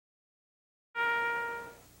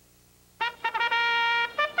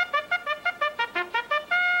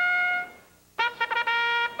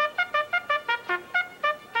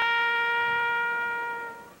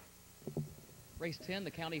Race 10, the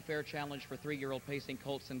County Fair Challenge for 3-year-old pacing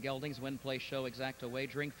colts and geldings. Win, place, show, exacta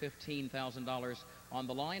wagering. $15,000 on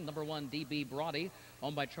the line. Number 1, DB Brody,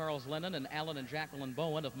 owned by Charles Lennon and Alan and Jacqueline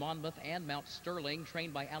Bowen of Monmouth and Mount Sterling,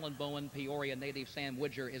 trained by Alan Bowen. Peoria native Sam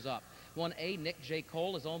Widger is up. 1A, Nick J.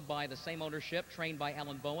 Cole, is owned by the same ownership, trained by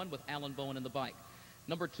Alan Bowen, with Alan Bowen in the bike.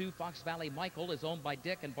 Number 2, Fox Valley Michael, is owned by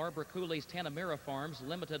Dick and Barbara Cooley's Tanamera Farms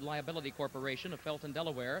Limited Liability Corporation of Felton,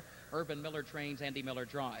 Delaware. Urban Miller trains, Andy Miller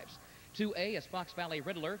drives. 2A is Fox Valley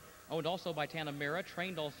Riddler, owned also by Tanamera,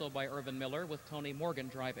 trained also by Irvin Miller, with Tony Morgan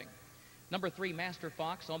driving. Number 3, Master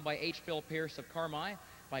Fox, owned by H. Phil Pierce of Carmi,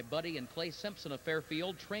 by Buddy and Clay Simpson of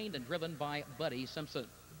Fairfield, trained and driven by Buddy Simpson.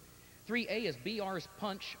 3A is BR's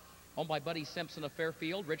Punch, owned by Buddy Simpson of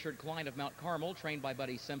Fairfield, Richard Klein of Mount Carmel, trained by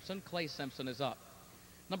Buddy Simpson. Clay Simpson is up.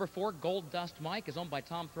 Number 4, Gold Dust Mike, is owned by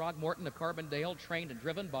Tom Throgmorton of Carbondale, trained and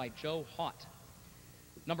driven by Joe Hott.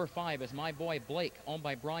 Number 5 is My Boy Blake, owned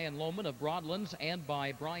by Brian Lohman of Broadlands and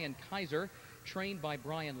by Brian Kaiser, trained by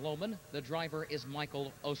Brian Lohman. The driver is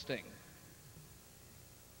Michael Osting.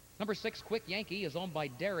 Number 6, Quick Yankee, is owned by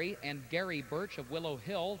Derry and Gary Birch of Willow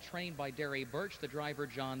Hill, trained by Derry Birch. The driver,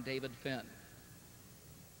 John David Finn.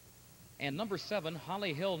 And number 7,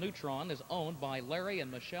 Holly Hill Neutron, is owned by Larry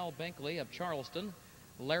and Michelle Binkley of Charleston.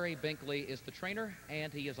 Larry Binkley is the trainer,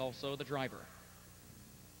 and he is also the driver.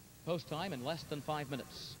 Post time in less than 5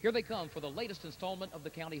 minutes. Here they come for the latest installment of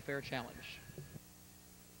the County Fair Challenge.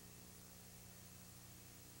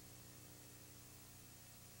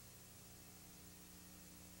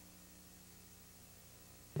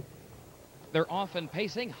 They're off and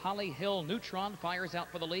pacing. Holly Hill Neutron fires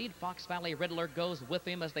out for the lead. Fox Valley Riddler goes with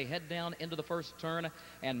him as they head down into the first turn.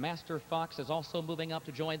 And Master Fox is also moving up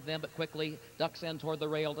to join them, but quickly ducks in toward the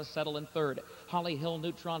rail to settle in third. Holly Hill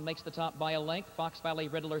Neutron makes the top by a length. Fox Valley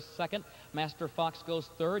Riddler second. Master Fox goes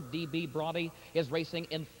third. DB Brody is racing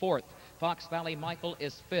in fourth. Fox Valley Michael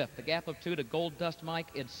is fifth. The gap of 2 to Gold Dust Mike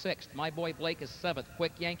is sixth. My Boy Blake is seventh.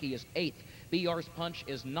 Quick Yankee is eighth. BR's Punch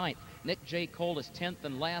is ninth. Nick J. Cole is 10th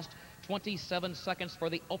and last. 27 seconds for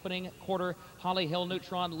the opening quarter. Holly Hill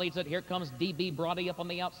Neutron leads it. Here comes DB Brody up on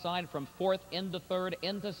the outside from fourth into third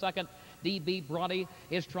into second. DB Brody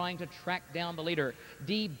is trying to track down the leader.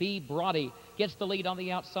 DB Brody gets the lead on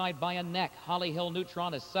the outside by a neck. Holly Hill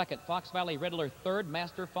Neutron is second. Fox Valley Riddler third.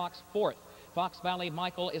 Master Fox fourth. Fox Valley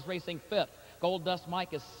Michael is racing fifth. Gold Dust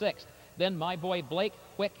Mike is sixth. Then My Boy Blake,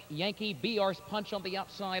 Quick Yankee, BR's Punch on the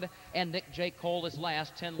outside, and Nick J. Cole is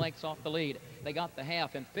last, 10 lengths off the lead. They got the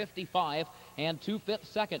half in 55 and 2/5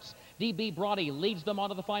 seconds. DB Brody leads them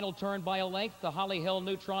onto the final turn by a length. The Holly Hill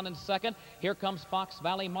Neutron in second. Here comes Fox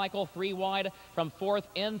Valley Michael, 3 wide from fourth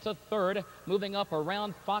into third. Moving up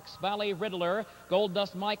around Fox Valley Riddler. Gold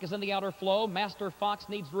Dust Mike is in the outer flow. Master Fox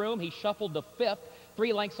needs room. He shuffled to fifth.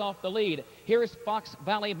 3 lengths off the lead. Here's Fox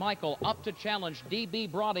Valley Michael up to challenge DB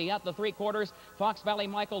Brody at the 3/4. Fox Valley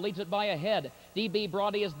Michael leads it by a head. DB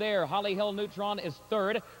Brody is there. Holly Hill Neutron is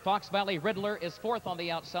third. Fox Valley Riddler is fourth on the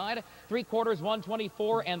outside. 3/4,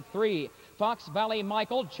 124 and 3. Fox Valley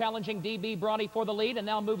Michael challenging DB Brody for the lead and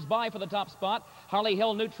now moves by for the top spot. Holly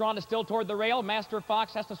Hill Neutron is still toward the rail. Master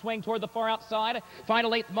Fox has to swing toward the far outside.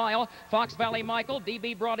 Final 8th mile. Fox Valley Michael,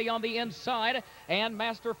 DB Brody on the inside, and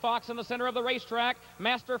Master Fox in the center of the racetrack.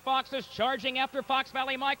 Master Fox is charging after Fox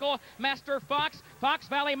Valley Michael. Master Fox, Fox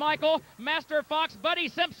Valley Michael, Master Fox, Buddy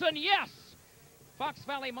Simpson, yes! Fox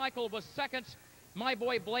Valley Michael was second. My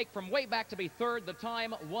Boy Blake from way back to be third. The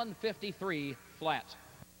time, 1:53 flat.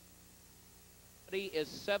 He is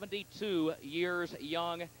 72 years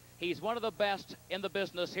young. He's one of the best in the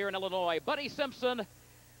business here in Illinois. Buddy Simpson,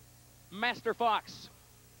 Master Fox.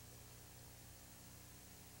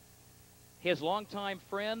 His longtime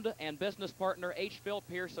friend and business partner, H. Phil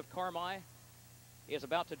Pierce of Carmi, is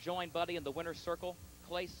about to join Buddy in the winner's circle.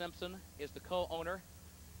 Clay Simpson is the co-owner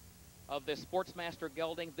of this Sportsmaster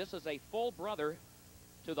gelding. This is a full brother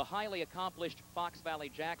to the highly accomplished Fox Valley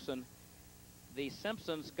Jackson. The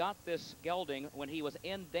Simpsons got this gelding when he was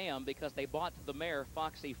in dam because they bought the mare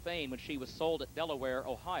Foxy Fame when she was sold at Delaware,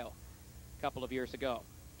 Ohio, a couple of years ago.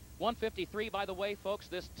 1:53, by the way, folks,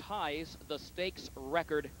 this ties the stakes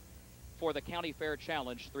record for the County Fair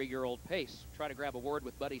Challenge 3-year-old pace. Try to grab a word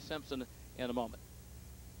with Buddy Simpson in a moment.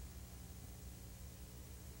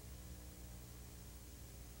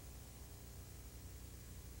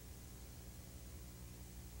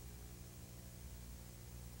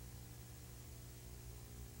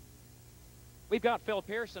 We've got Phil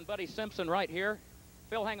Pierce and Buddy Simpson right here.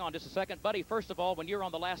 Phil, hang on just a second. Buddy, first of all, when you were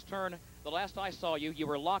on the last turn, the last I saw you, you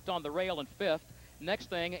were locked on the rail in fifth. Next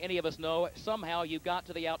thing any of us know, somehow you got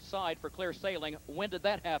to the outside for clear sailing. When did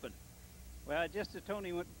that happen? Well, just as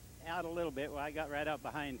Tony went out a little bit, well, I got right out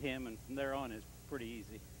behind him, and from there on, his pretty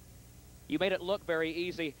easy. You made it look very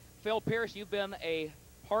easy. Phil Pierce, you've been a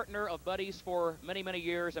partner of Buddy's for many, many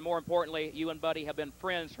years, and more importantly, you and Buddy have been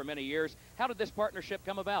friends for many years. How did this partnership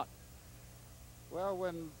come about? Well,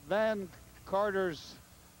 when Van Carter's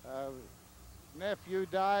nephew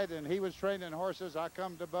died and he was training horses, I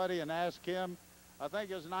come to Buddy and asked him, I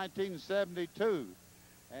think it was 1972,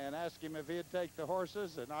 and asked him if he'd take the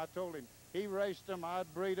horses, and I told him he raced them,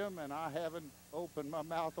 I'd breed them, and I haven't opened my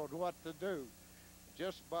mouth on what to do.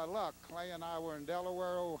 Just by luck, Clay and I were in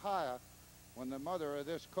Delaware, Ohio, when the mother of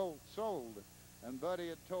this colt sold, and Buddy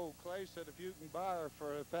had told Clay, said, if you can buy her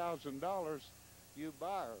for $1,000, you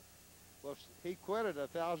buy her. Well, he quitted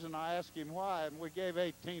 $1,000. I asked him why, and we gave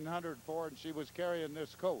 $1,800 for it, and she was carrying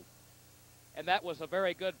this colt. And that was a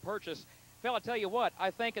very good purchase. Phil, I tell you what, I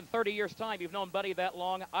think in 30 years' time, you've known Buddy that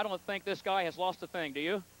long, I don't think this guy has lost a thing, do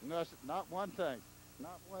you? No, not one thing.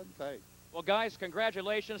 Not one thing. Well, guys,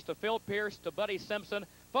 congratulations to Phil Pierce, to Buddy Simpson.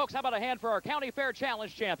 Folks, how about a hand for our County Fair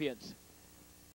Challenge champions?